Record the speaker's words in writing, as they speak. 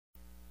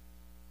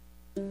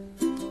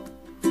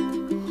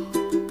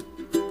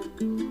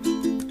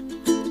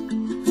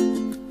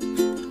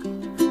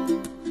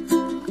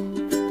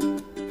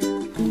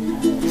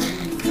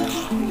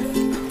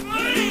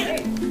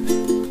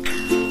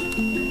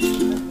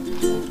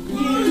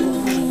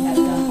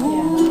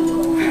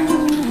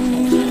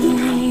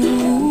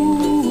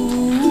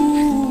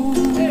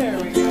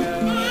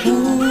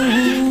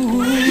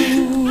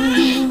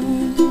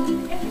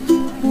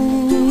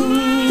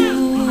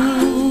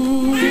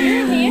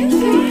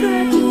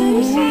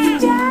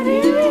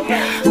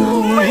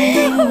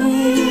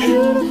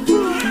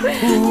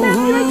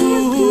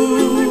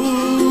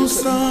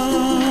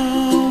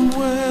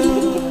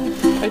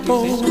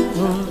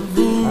over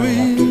the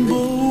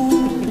rainbow,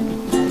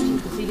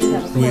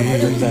 way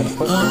up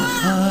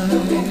high.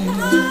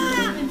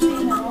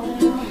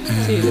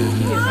 See, if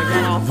I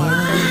got all 5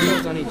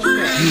 credit on each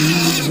pair.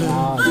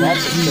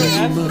 That's the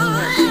trick.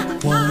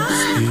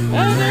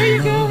 Oh, there you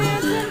go,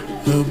 Hanson.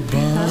 The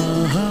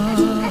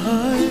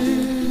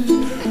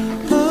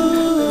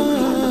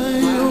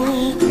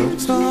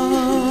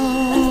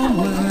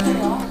somewhere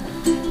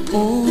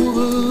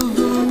over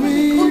the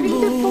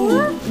rainbow,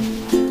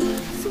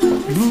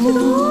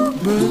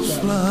 bluebirds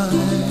fly,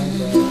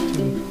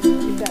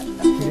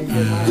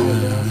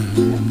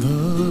 and the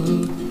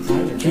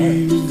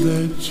dreams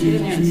that you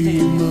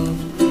dream of,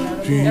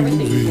 dream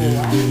really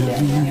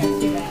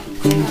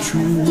come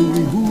true.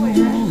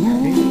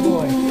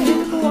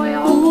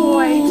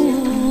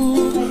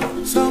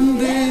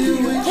 Someday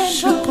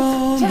wish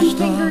upon a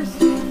star,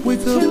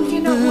 wake up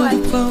where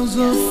the clouds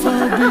are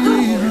far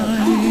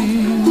behind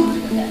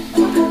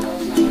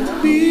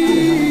me,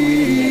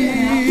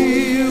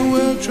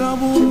 where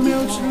trouble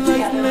melts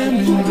like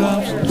lemon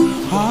drops,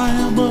 high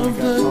above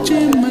the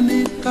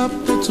chimney top.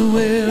 That's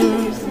where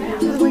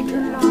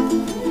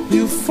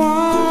you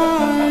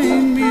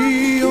find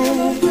me,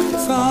 oh,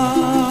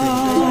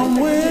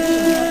 somewhere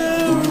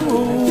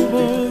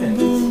over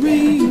the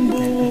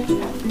rainbow,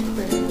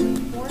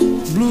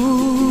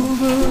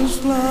 bluebirds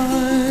fly,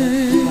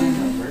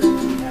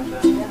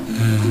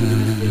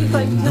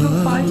 and the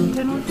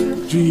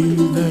dream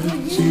that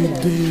you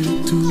dare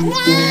to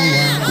go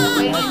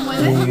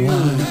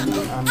out,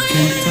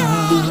 can't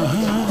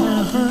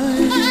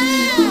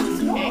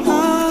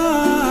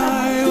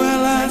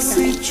well, I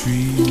see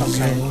trees of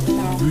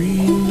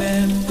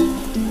Greenland,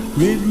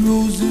 red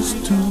roses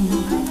too.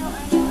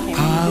 I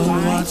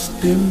watch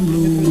them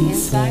bloom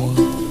for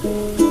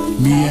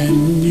me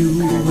and you,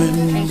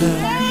 and I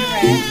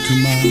think to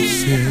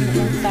myself,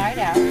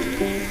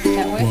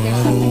 what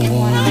a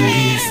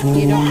wonderful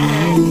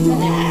world.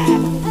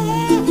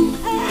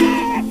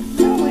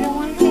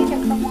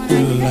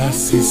 Well, I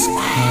see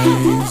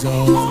skies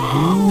of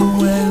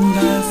blue, and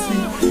I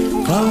see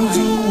clouds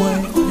of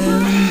white,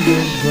 and the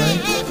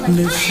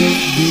brightness of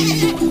day.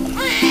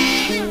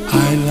 I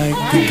like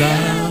the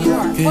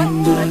dark,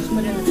 and I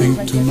think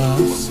to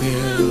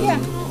myself, Yeah,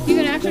 you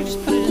can actually just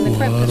put it in the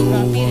crib because we're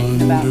going to feed it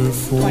in about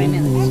 20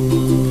 minutes.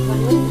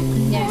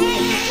 Yeah, you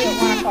can do it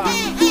 1 o'clock.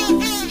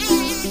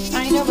 I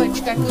know, but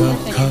you got the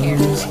glitters in your hair.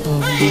 colors of the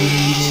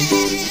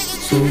rainbow,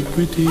 so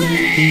pretty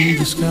in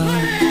the sky,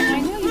 I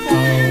know you got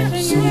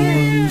glitters also in your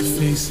hair. on the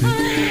faces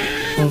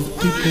of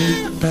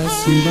people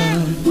passing by.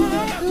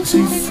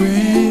 See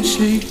friends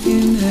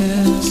shaking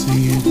hands,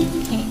 singing,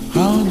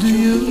 how do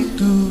you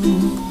do?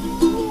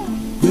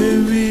 They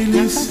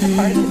really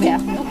say, Yeah,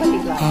 nobody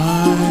likes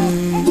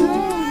it.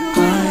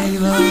 I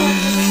love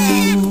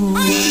you.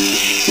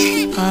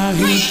 I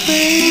hear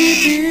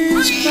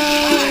babies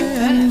cry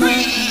and I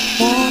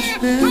watch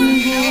them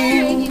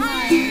grow.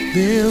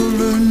 They'll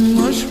learn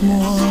much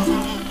more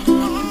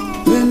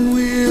than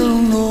we'll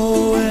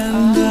know,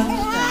 and I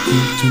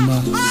think to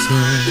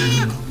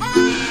myself,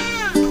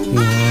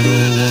 what a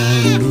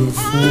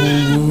wonderful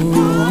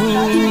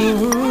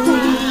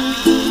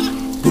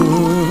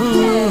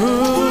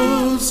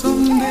world.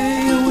 Someday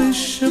I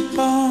wish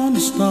upon a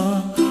star,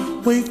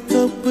 wake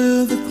up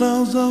where the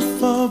clouds are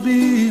far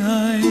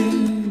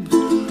behind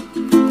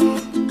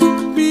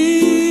me,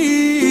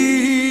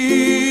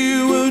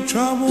 where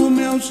trouble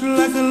melts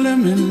like a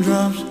lemon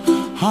drops,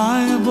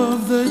 high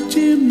above the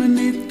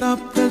chimney top.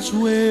 That's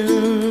where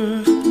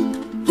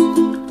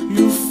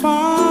you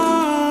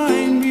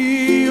find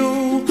me,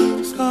 oh,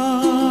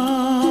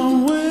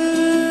 somewhere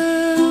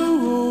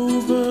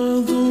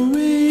over the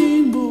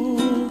rainbow,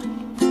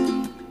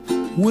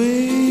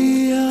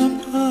 way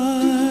up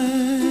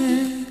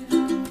high,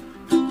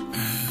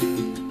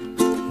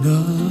 and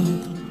the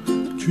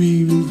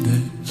dreams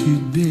that you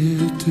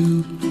dare to,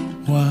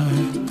 why